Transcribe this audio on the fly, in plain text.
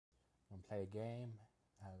play a game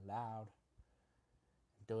out loud,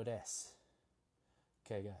 and do this.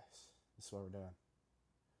 Okay, guys, this is what we're doing.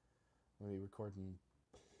 We're gonna be recording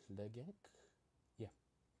Plague Inc. Yeah.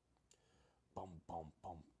 Boom, boom,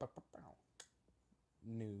 boom, bow, bow, bow.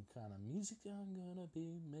 New kind of music I'm gonna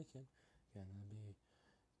be making.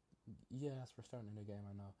 Yes, we're starting a new game,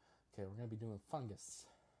 I know. Okay, we're gonna be doing Fungus.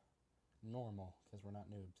 Normal, because we're not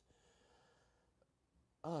noobs.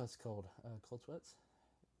 Oh, it's cold. Cold sweats?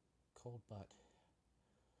 Cold butt.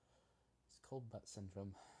 It's cold butt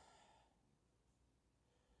syndrome.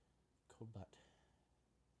 Cold butt.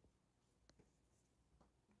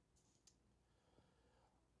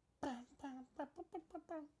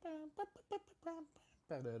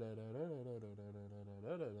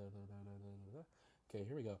 Okay,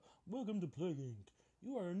 here we go. Welcome to Plague Inc.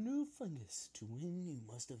 You are a new fungus. To win, you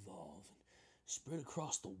must evolve and spread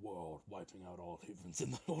across the world, wiping out all humans in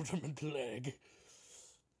the ultimate plague.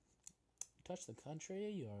 Touch the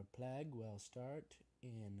country, your plague will start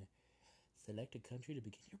in. Select a country to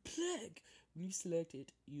begin your plague. When you select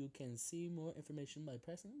it, you can see more information by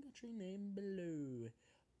pressing the country name below.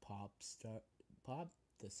 Pop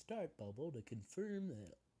the start bubble to confirm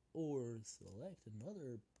that, or select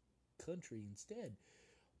another country instead.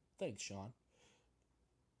 Thanks, Sean.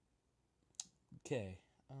 Okay.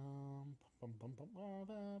 I'm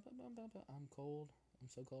cold. I'm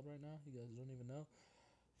so cold right now. You guys don't even know.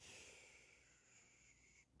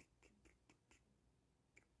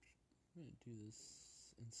 I'm gonna do this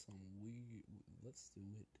in some weird. Let's do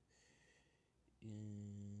it in.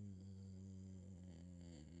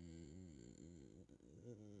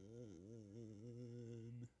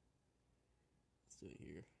 Let's do it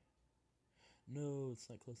here. No, it's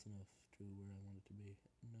not close enough to where I want it to be.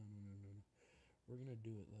 No. We're gonna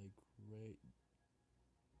do it like right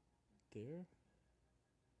there.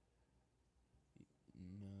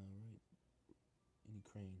 No, right in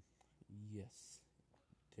Ukraine. Yes,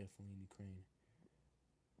 definitely in Ukraine.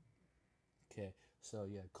 Okay, so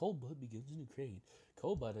yeah, cold blood begins in Ukraine.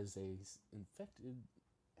 Cold blood has infected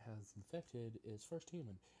its first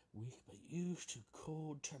human. Weak but used to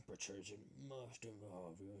cold temperatures and must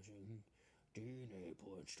evolve using DNA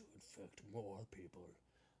points to infect more people.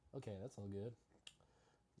 Okay, that's all good.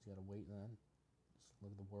 Just gotta wait then. Just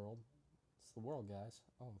look at the world. It's the world, guys.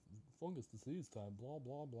 Oh, fungus disease time. Blah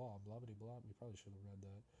blah blah. Blah blah blah. We probably should have read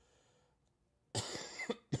that.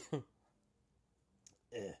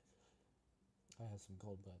 Eh. I have some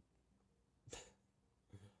cold butt.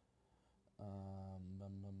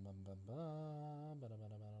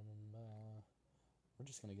 We're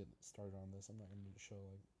just gonna get started on this. I'm not gonna show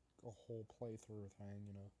like a whole playthrough thing,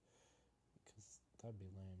 because that'd be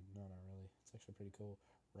lame. No, not really. It's actually pretty cool.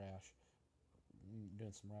 Rash.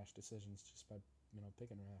 Doing some rash decisions just by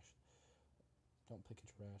picking rash. Don't pick at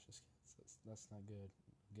your rash. That's not good.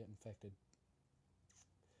 Get infected.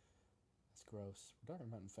 That's gross. We're talking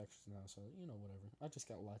about infections now, so whatever. I just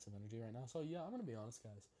got lots of energy right now, so yeah, I'm gonna be honest,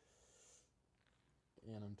 guys.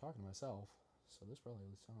 And I'm talking to myself, so this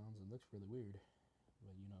probably sounds and looks really weird.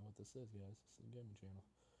 But you know what this is, guys. It's the gaming channel.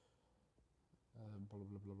 Blah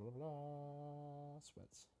blah blah blah blah.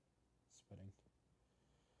 Sweats. Sweating.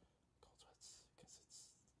 Cold sweats. Because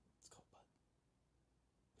it's cold butt.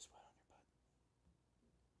 You sweat on your butt.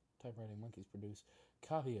 Typewriting monkeys produce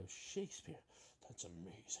copy of Shakespeare. That's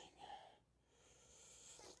amazing.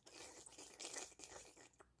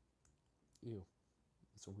 Ew.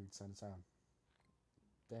 It's a weird sound.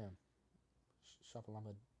 Damn.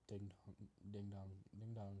 Shopalama ding dong, ding dong,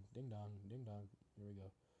 ding dong, ding dong, ding dong. Here we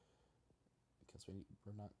go. Because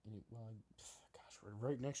we're not any. Well, gosh, we're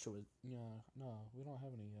right next to it. Yeah, no, we don't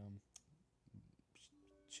have any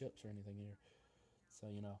chips or anything here. So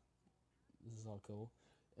this is all cool.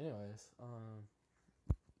 Anyways,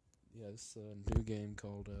 yeah, this is a new game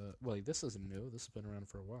called. Well, this isn't new. This has been around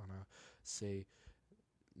for a while now. Say,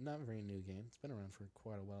 not a very new game. It's been around for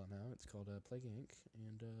quite a while now. It's called Plague Inc.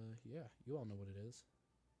 And yeah, you all know what it is.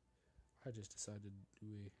 I just decided to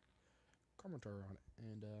do a commentary on it,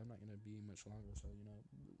 and I'm not gonna be much longer. So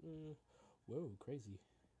whoa, crazy,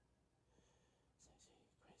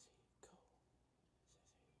 crazy, cool,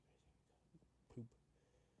 poop.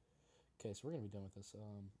 Okay, so we're gonna be done with this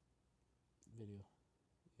video.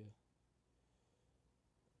 Yeah.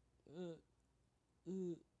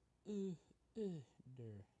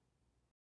 There.